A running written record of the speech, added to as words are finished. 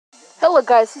Hello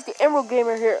guys, this is the Emerald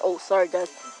Gamer here. Oh, sorry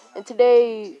guys. And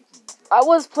today, I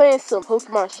was playing some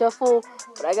Pokemon Shuffle,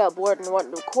 but I got bored and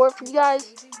wanted to record for you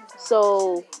guys.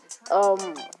 So, I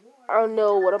don't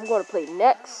know what I'm going to play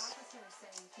next.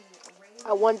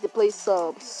 I wanted to play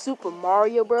some Super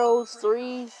Mario Bros.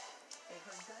 3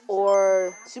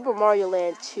 or Super Mario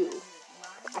Land 2.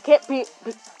 I can't pick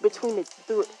between the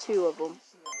two of them.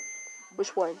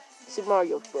 Which one? Super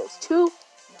Mario Bros. 2?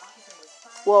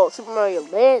 Well, Super Mario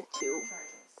Land 2.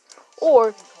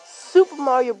 Or Super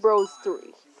Mario Bros.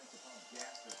 3.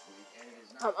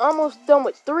 I'm almost done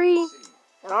with 3,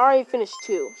 and I already finished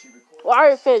 2. Well, I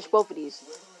already finished both of these.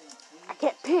 I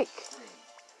can't pick.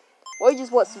 Or you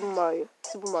just want Super Mario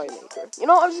Maker. You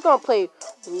know, I'm just gonna play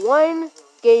one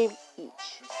game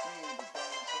each.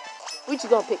 We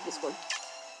just gonna pick this one.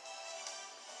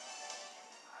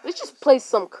 Let's just play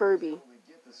some Kirby.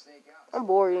 I'm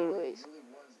bored anyways.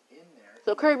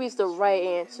 So Kirby's the right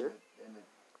answer.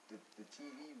 To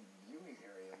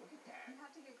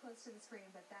the screen,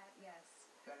 but that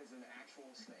is an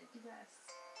actual snake. Yes.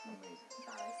 Amazing.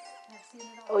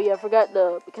 Oh yeah, I forgot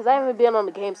because I haven't been on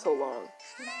the game so long.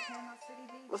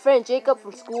 My friend Jacob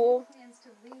from school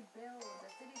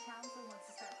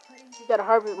got to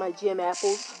harvest my gym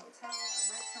apples.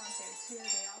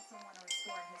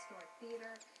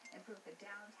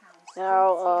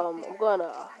 Now,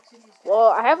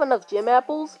 I have enough gym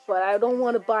apples, but I don't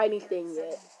want to buy anything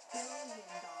yet.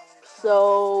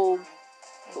 So,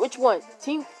 which one?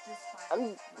 Team?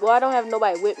 I don't have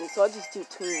nobody with me, so I'll just do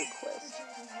team request.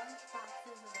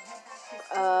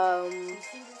 I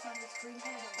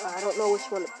don't know which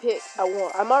one to pick.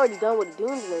 I'm already done with the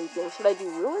dunes and everything. Should I do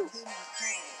ruins?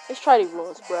 Let's try the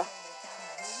ruins, bruh.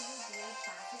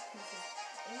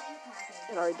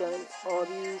 I already done all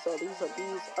these. I'm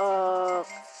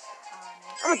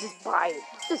gonna just buy it.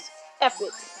 Just F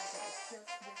it.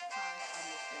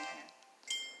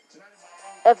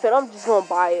 F it, I'm just gonna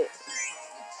buy it.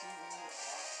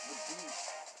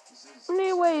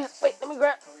 Anyways, wait, let me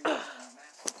grab.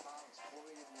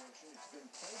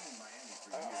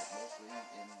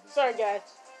 Sorry guys,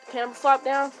 camera flop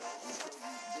down.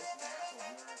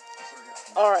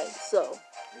 Alright, so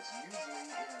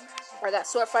I got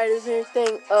sword fighters and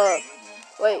everything.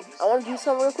 Wait, I wanna do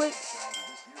something real quick.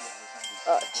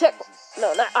 Check,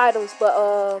 no, not items, but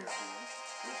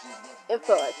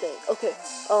info, I think. Okay,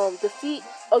 defeat,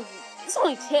 it's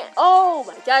only 10. Oh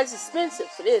my god, it's expensive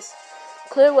for this.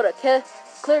 Clear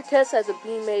Kess has a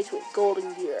beam mage with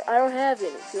golden gear. I don't have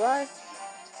any, do I?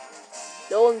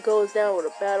 No one goes down with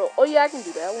a battle. Oh yeah, I can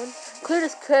do that one. Clear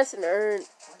this Kess and earn.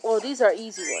 Well, these are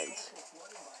easy ones.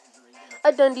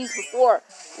 I've done these before.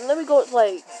 Let me go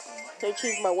let me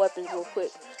change my weapons real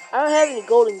quick. I don't have any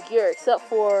golden gear except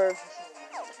for.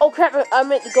 Oh crap! I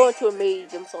meant to go into a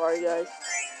mage. I'm sorry, guys.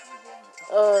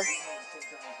 I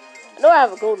know I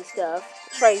have a golden staff.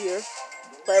 It's right here.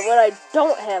 But what I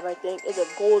don't have, I think, is a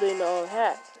golden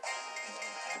hat.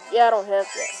 Yeah, I don't have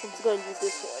that, so I'm just going to use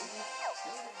this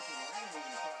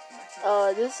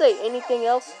one. Does it say anything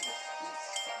else?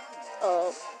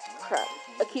 Crap.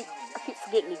 I keep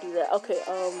forgetting to do that. Okay,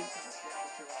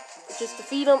 just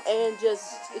defeat them and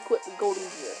just equip the golden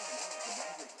gear.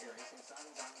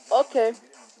 Okay.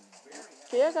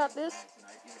 Okay, I got this.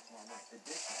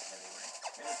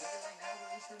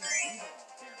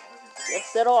 Let's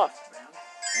set off.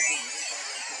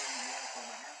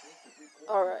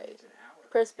 Alright.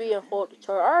 Press B and hold the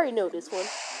chart. I already know this one.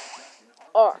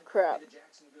 Oh, crap.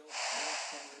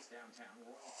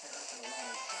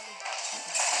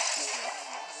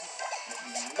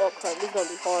 Oh, crap. This is gonna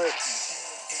be hard.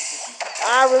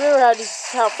 I remember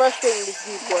how frustrating this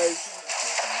dude was.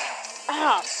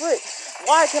 Ah, frick.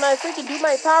 Why can't I freaking do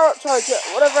my power-up charge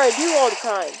whatever I do all the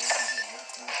time?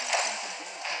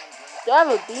 Do I have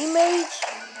a beam mage?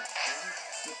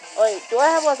 Wait, do I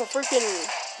have like a freaking...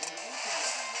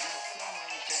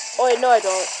 Oh wait, no I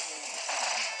don't.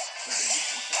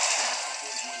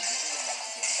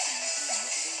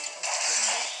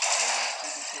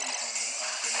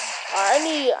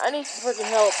 I need some freaking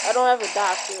help. I don't have a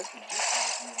doctor.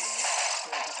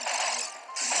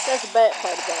 That's the bad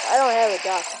part about it. I don't have a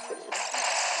doctor for this.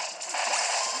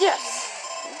 Yes!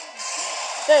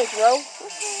 Thanks, bro.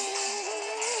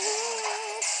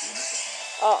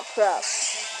 Oh crap.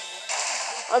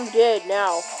 I'm dead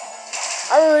now.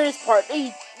 I remember this part.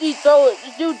 This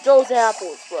dude throws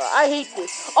apples, bro. I hate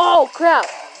this. Oh crap!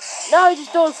 Now he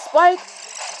just throws spike.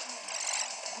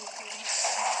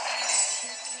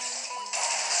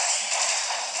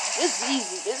 This is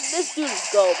easy. This dude is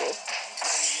gullible.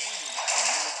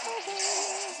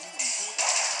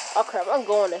 Oh crap! I'm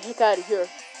going the heck out of here.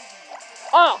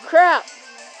 Oh crap!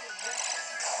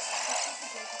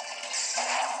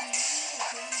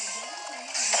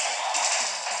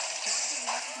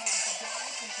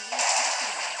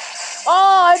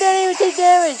 I didn't even take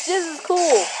damage. This is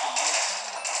cool.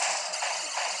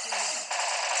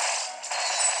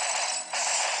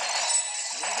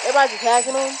 Everybody's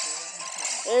attacking him.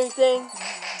 Anything.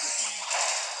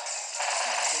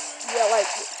 Yeah, like.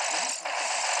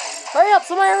 Hurry up,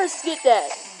 somebody else get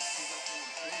that.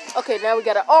 Okay, now we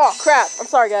gotta. Oh crap! I'm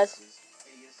sorry, guys.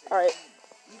 All right,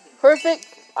 perfect.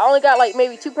 I only got like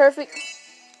maybe 2 perfect.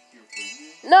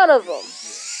 None of them.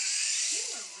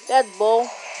 That's bull.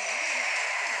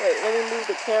 Wait, let me move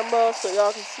the camera so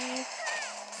y'all can see.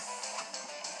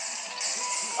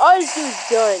 Oh, this dude's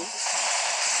done.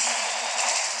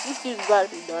 This dude's about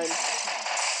to be done.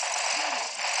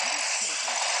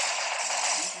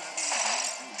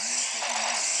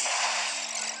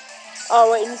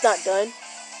 Oh wait, he's not done.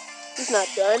 He's not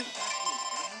done.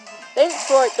 Thanks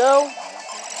for it though.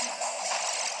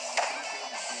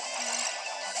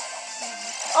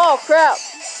 Oh crap.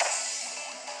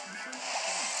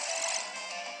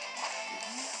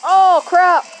 Oh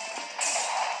crap.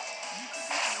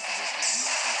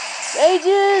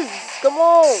 Mages, come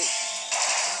on.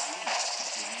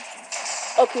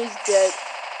 Okay, he's dead.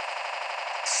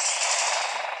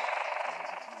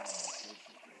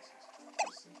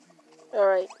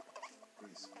 Alright.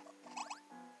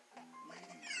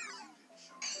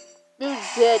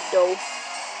 Dude's dead though.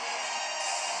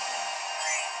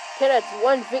 Okay, that's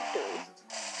 1 victory.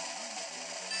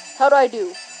 How do I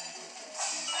do?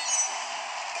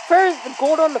 First, the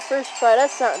gold on the first try.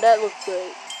 That looks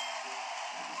great.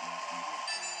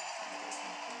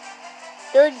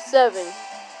 37.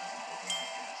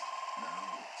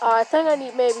 I think I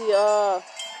need maybe I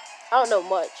don't know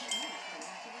much.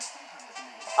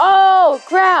 Oh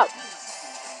crap!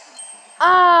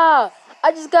 Ah!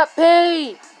 I just got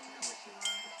paid!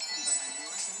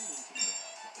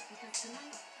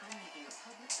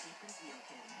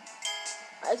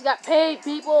 I just got paid,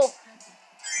 people!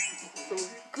 Some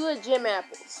good gem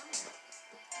apples.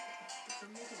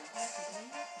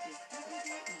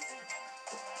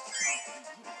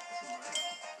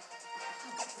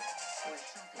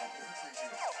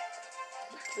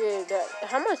 Yeah,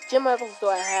 how much gem apples do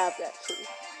I have, actually?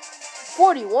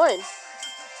 41!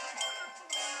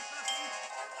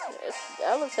 Yes,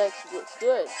 that looks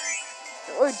good.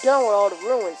 And we're done with all the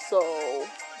ruins, so...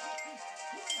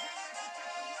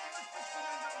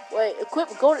 Wait,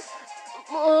 equip golden...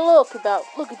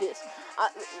 Look at this.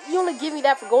 You only give me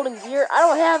that for golden gear? I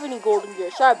don't have any golden gear.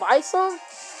 Should I buy some?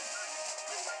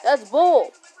 That's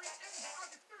bull.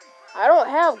 I don't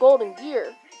have golden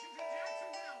gear.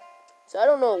 So I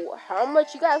don't know how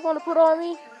much you guys want to put on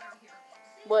me.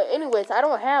 But anyways, I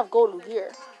don't have golden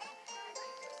gear.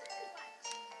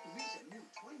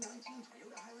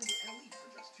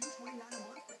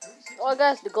 Oh, I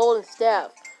got the golden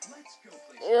staff.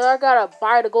 You know, I gotta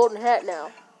buy the golden hat now.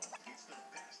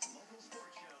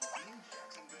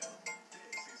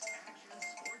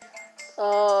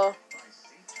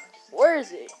 Where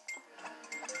is it?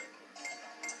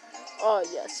 Oh,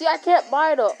 yeah. See, I can't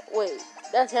buy the... Wait,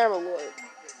 that's Hammer Lord.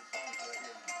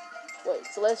 Wait,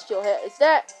 Celestial Head. Is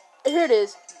that... Here it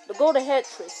is. The Golden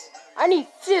Headtress. I need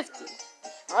 50.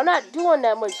 I'm not doing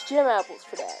that much gem apples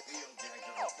for that.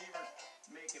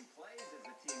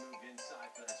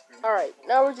 Alright,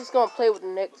 now we're just gonna play with the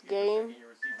next game.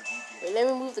 Wait, let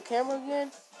me move the camera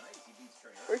again.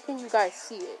 Where can you guys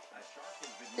see it?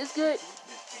 This good?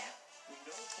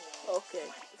 Okay.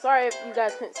 Sorry if you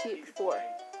guys couldn't see it before.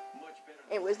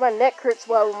 Anyways, my neck hurts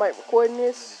while I'm recording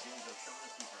this.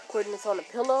 Recording this on a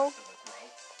pillow.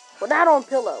 Well, not on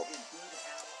pillow.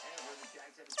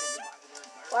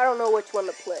 Well, I don't know which one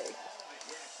to play.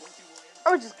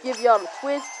 I'm gonna just give y'all the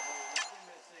twist.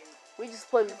 We just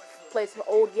play some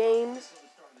old games.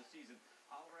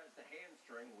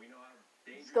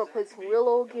 Just gonna play some real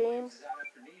old games.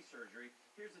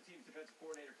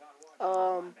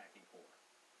 I'm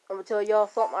gonna tell y'all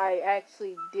something I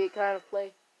actually did kind of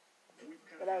play.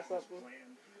 But that's something.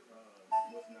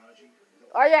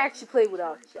 I actually played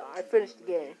without y'all. I finished the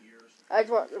game. I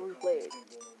just want to replay it.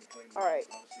 Alright.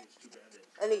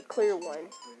 I need a clear one.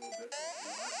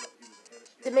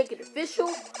 To make it official,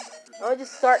 I'll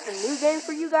just start the new game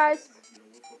for you guys.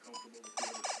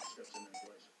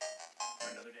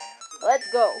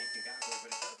 Let's go.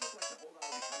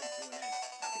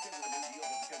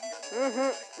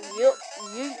 Yup.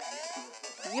 Yeet.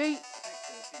 Yeet.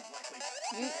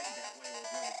 Yeet.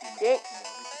 Thanks.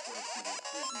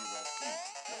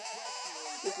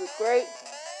 This is great.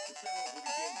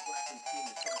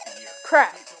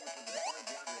 Crap.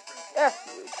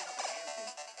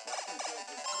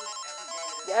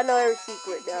 Yeah, I know every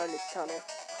secret down this tunnel.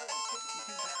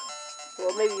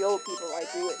 Well, maybe old people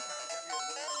might do it.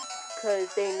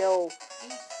 because they know.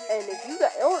 And if you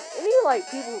got any like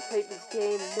people who play this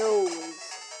game knows,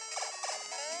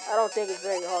 I don't think it's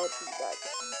very hard for you guys.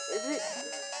 Is it?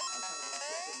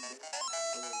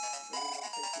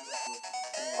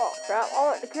 Oh crap! I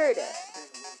want to carry that.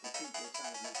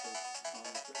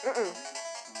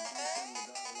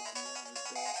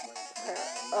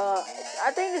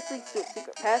 I think this leads to a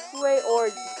secret passageway, or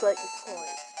just collect these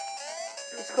coins.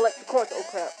 Just collect the coins. Oh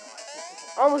crap!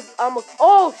 Almost.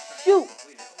 Oh shoot!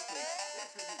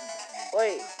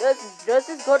 Wait, does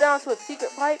this go down to a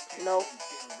secret pipe? No.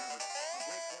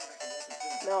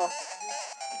 No.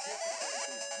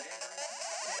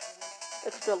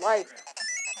 Extra life.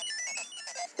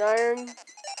 Darn.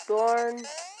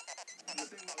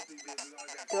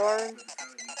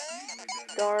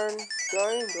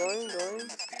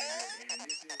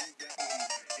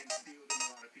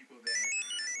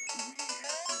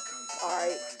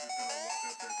 Alright.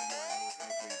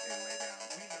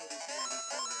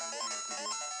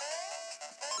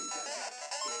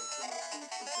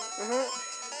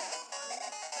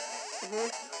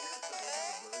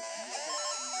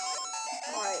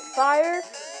 Alright, fire.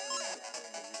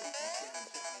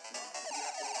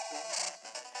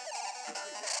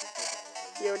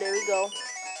 There we go.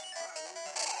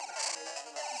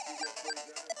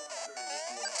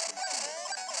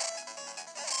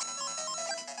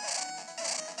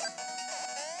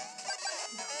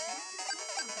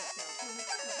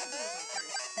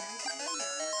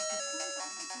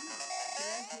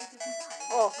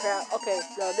 Oh crap, okay,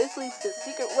 so this leads to the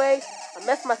secret way. I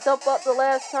messed myself up the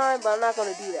last time, but I'm not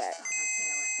gonna do that.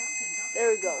 There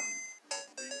we go.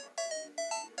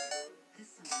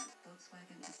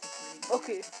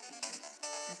 Okay.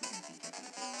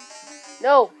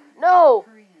 No!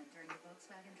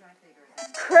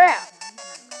 Crap!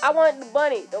 I want the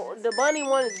bunny. The bunny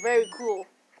one is very cool.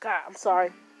 God, I'm sorry.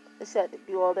 I just had to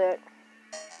do all that.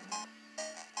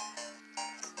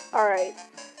 Alright.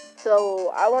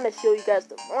 So, I want to show you guys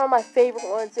one of my favorite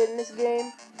ones in this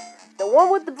game. The one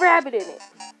with the rabbit in it.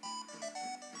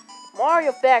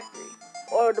 Mario Factory.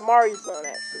 Or the Mario Zone,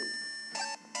 actually.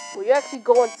 Where you actually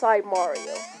go inside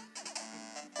Mario.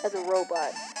 As a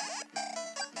robot.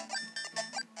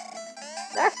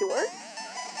 That actually works.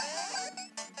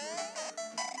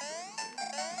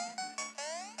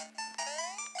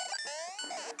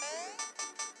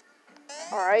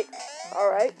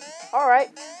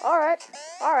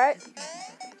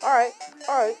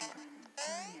 Alright.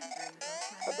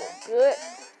 Good.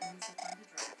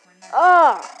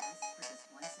 I'm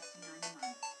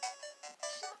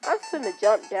just gonna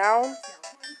jump down.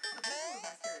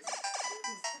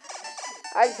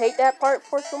 I just hate that part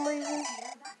for some reason.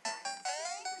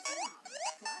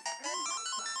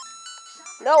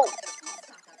 No!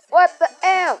 What the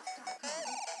F?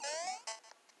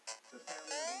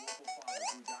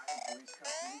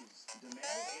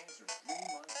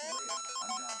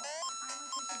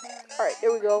 Alright,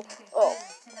 there we go. Oh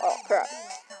crap.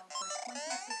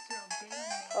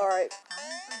 Alright.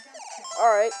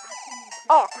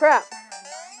 Oh crap.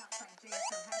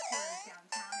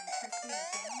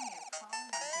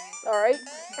 Alright.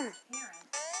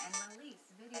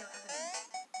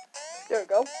 There we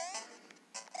go.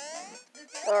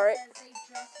 Alright.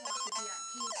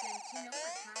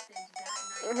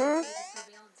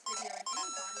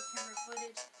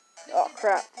 Oh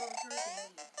crap.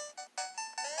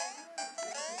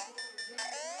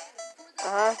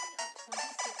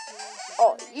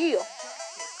 Oh yeah.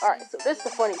 Alright, so this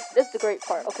is the great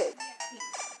part. Okay.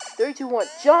 3, 2, 1,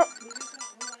 jump.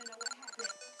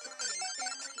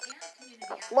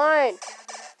 I'm flying.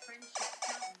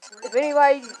 If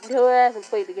anybody who hasn't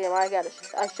played the game, I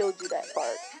showed you that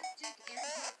part.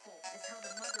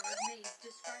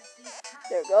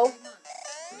 There we go.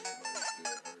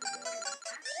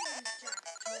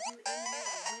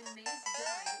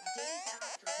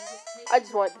 I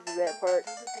just wanted to do that part.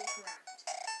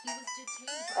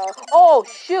 Oh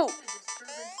shoot!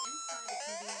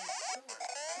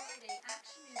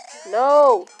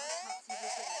 No!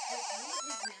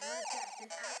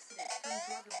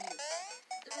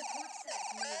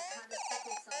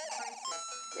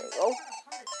 There we go.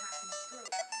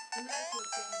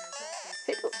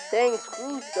 Dang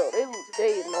screws though,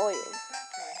 they annoying.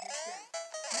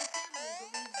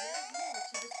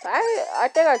 I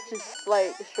think I just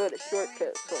like destroyed a shortcut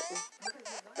or something.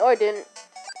 No, I didn't.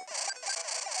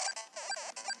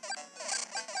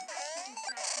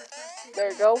 There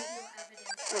we go.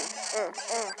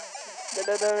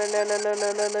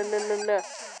 No.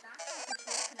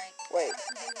 Wait.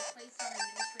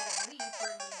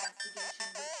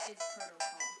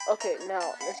 Okay,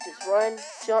 now let's just run,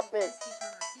 jump in.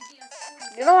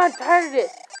 You know I'm tired of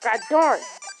this. God darn.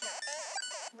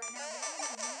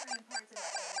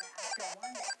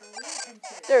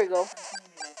 There we go.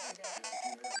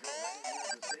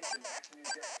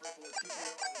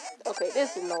 Okay,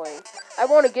 this is annoying. I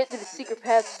want to get to the secret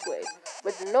passageway,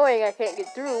 but it's annoying I can't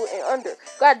get through and under.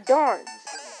 God darn.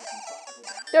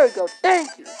 There we go.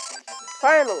 Thank you.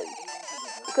 Finally.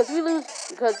 Because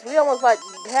we almost like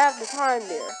half the time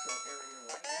there.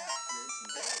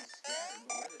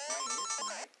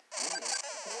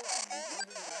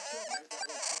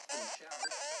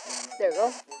 There we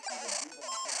go.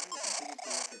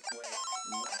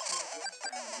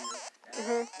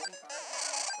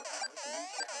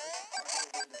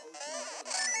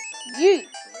 Yeet.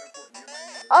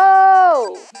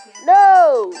 Oh!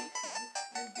 No!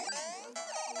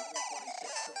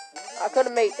 I could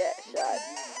have made that shot.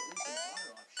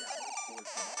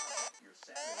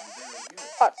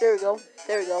 Oh, there we go.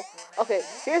 There we go. Okay,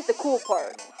 here's the cool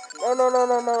part.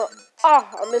 No. Ah,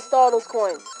 I missed all those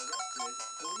coins.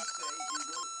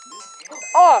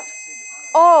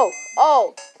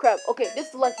 Oh, crap. Okay, this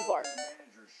is the lucky part.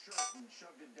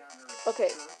 Okay.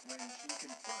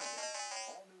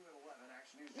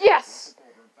 Yes!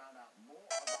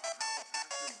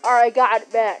 Alright, got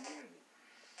it back.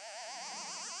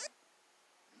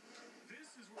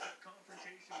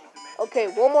 Okay,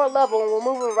 one more level and we're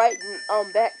moving right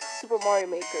back to Super Mario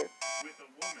Maker.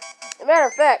 As a matter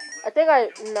of fact,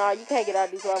 nah, you can't get out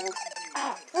of these levels.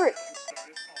 Ah, frick.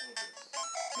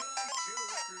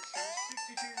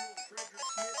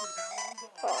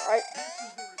 Alright.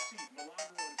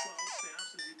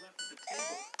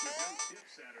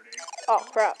 Oh,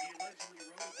 crap.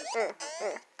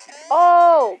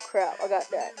 Oh, crap. I got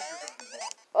that.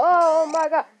 Oh, my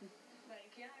God.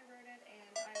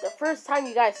 The first time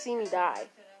you guys see me die.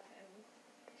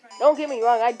 Don't get me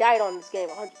wrong, I died on this game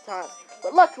 100 times.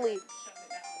 But luckily,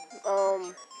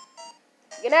 you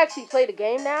can actually play the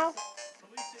game now.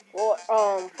 Or,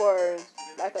 for,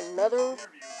 like, another...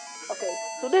 Okay,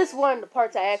 so this is one of the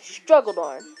parts I actually struggled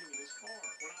on.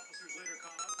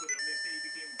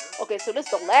 Okay, so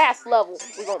this is the last level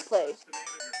we're gonna play.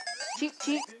 Cheat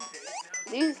Sheet.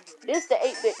 This is the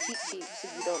 8-bit cheat sheet,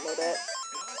 if you don't know that.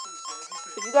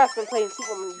 If you guys been playing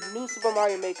new Super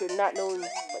Mario Maker, not knowing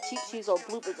what cheat sheets or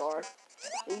bloopers are,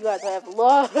 then you guys have a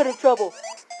lot of trouble.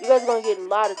 You guys are gonna get in a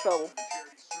lot of trouble.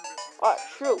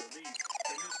 True.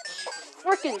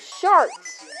 Freaking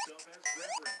sharks.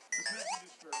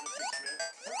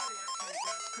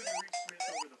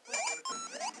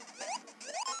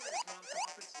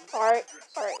 Alright,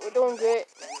 we're doing good.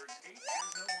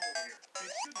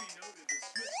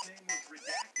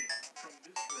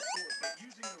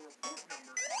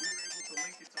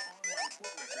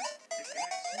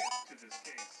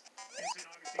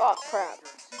 Oh, crap.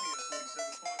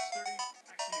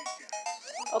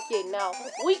 Okay, now,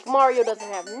 weak Mario doesn't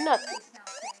have nothing.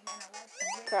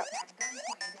 Crap.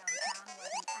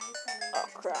 Oh,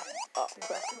 crap.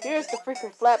 Here's the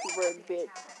freaking Flappy Bird bit.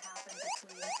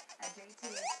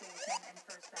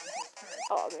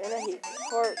 Oh, man, I hate this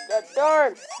part. God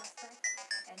darn.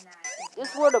 This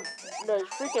is where the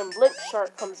freaking Blip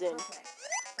Shark comes in.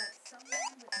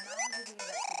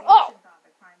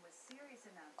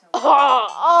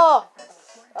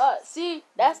 See,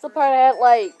 that's the part I had,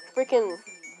 like, freaking...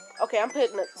 Okay, I'm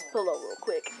putting this pillow real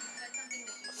quick.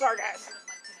 Sorry, guys.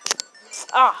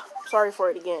 Sorry for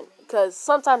it again. Because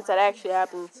sometimes that actually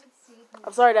happens.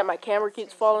 I'm sorry that my camera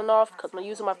keeps falling off, because I'm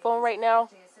using my phone right now.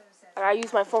 I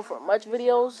use my phone for much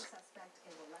videos.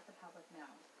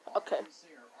 Okay.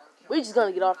 We're just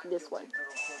gonna get off of this one.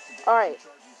 Alright.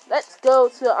 Let's go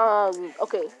to,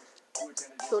 okay.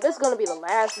 So this is gonna be the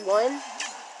last one.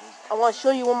 I want to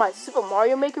show you one of my Super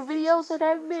Mario Maker videos that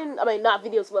have been, not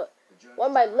videos, but one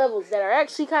of my levels that are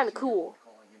actually kind of cool.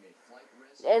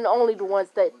 And only the ones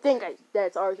that think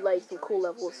that's already like some cool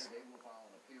levels.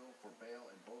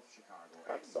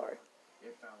 I'm sorry.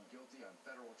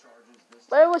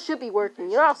 But it should be working.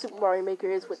 You know how Super Mario Maker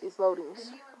is with these loadings.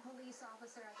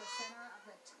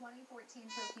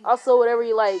 Also, whatever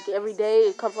you like, every day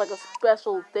it comes like a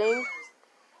special thing.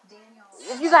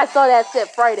 If you guys saw that, said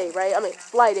Friday, right?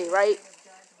 Friday, right?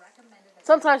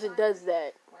 Sometimes it does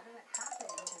that.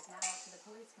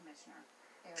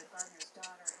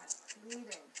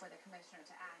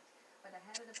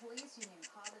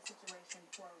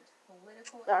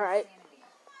 Alright.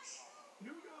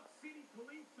 New York City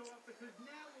police officers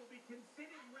now will be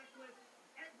considered reckless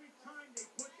every time they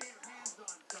put their hands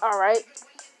on. Alright.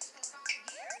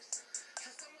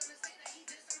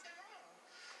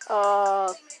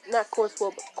 Not Course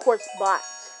Will, but Course Bot.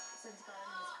 Since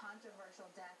Gardner's controversial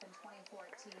death in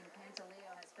 2014,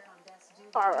 Pantaleo has been on death's due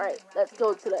Alright, let's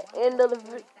go to the end of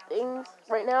the things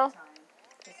right now.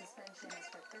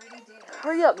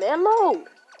 Hurry up, man, load!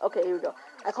 Okay, here we go.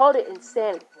 I called it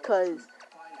insane because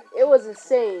it was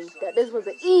insane that this was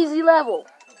an easy level.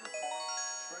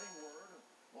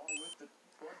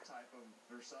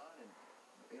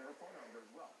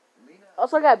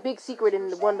 Also, I got a big secret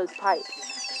in one of those pipes.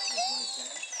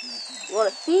 You want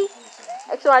to see?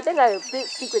 Actually, I think I have big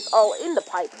secrets all in the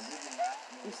pipe.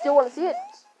 You still want to see it?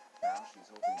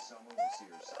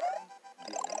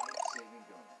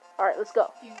 Alright, let's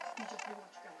go.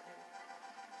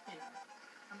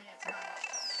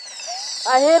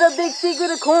 I hid a big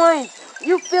secret of coins.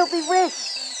 You filthy rich.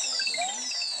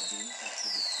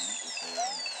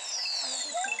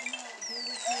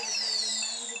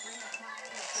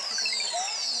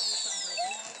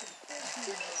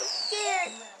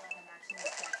 Scared.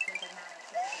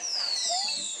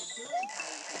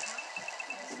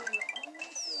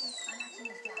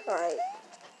 Alright.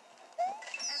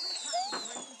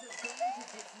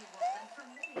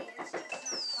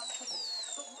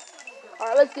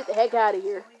 Alright, let's get the heck out of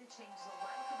here.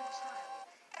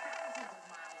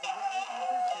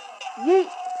 Yeet!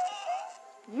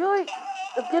 Yeet!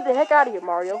 Let's get the heck out of here,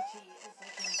 Mario.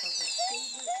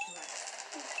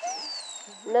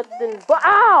 Nothing but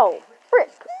ow!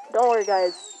 Frick! Don't worry,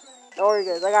 guys. Don't worry,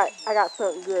 guys. I got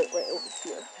something good right over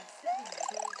here.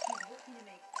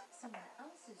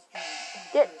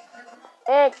 Get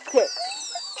and kick.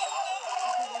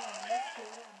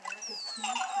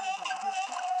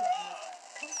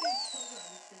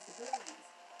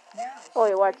 Oh,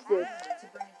 yeah, watch this.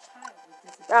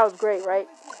 That was great, right?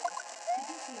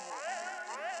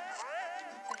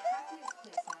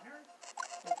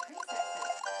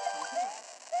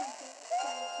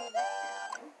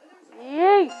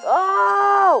 Yeet!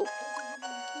 Oh!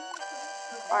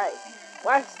 Alright,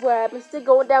 watch what happens to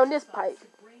going down this pipe.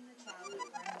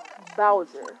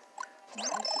 Bowser.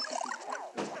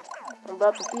 I'm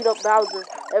about to beat up Bowser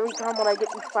every time when I get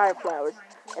these fire flowers.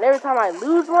 And every time I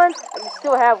lose one, I can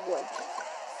still have one.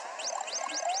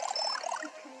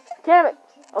 Damn it!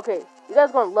 Okay, you guys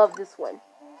are gonna love this one.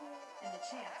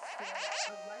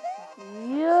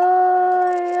 Yay!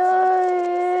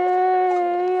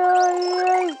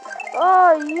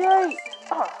 Oh, yay!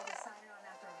 Oh.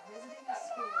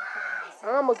 I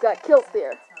almost got killed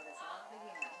there.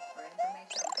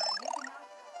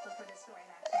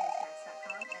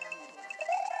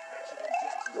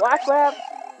 Watch what happens.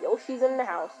 Yoshi's in the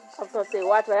house. I was gonna say,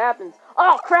 watch what happens.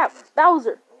 Oh, crap!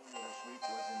 Bowser!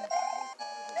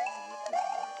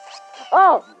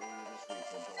 Oh!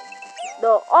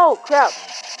 No, oh, crap!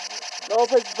 The whole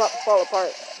place is about to fall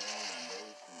apart.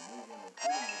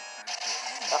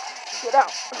 Get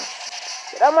out!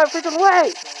 Get out of my freaking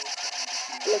way!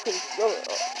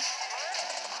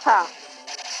 Ha!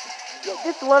 Yo,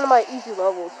 this is one of my easy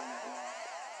levels.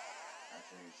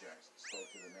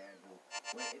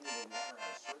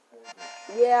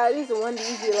 Yeah, these are one of the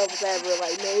easier levels I ever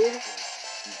made.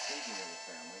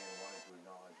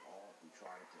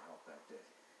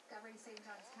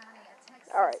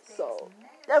 Alright, so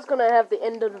that's gonna have the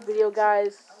end of the video,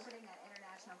 guys.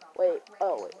 Wait,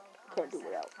 can't do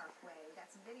it out.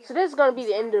 So this is gonna be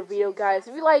the end of the video, guys.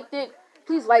 If you liked it,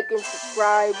 please like and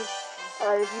subscribe.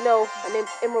 If you know, my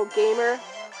name's Emerald Gamer,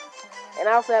 and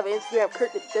I also have an Instagram,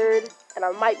 Kurt the Third, and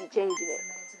I might be changing it.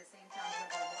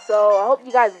 So I hope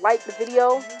you guys liked the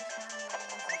video.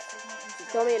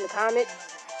 Tell me in the comments.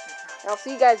 And I'll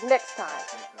see you guys next time.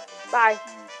 Bye.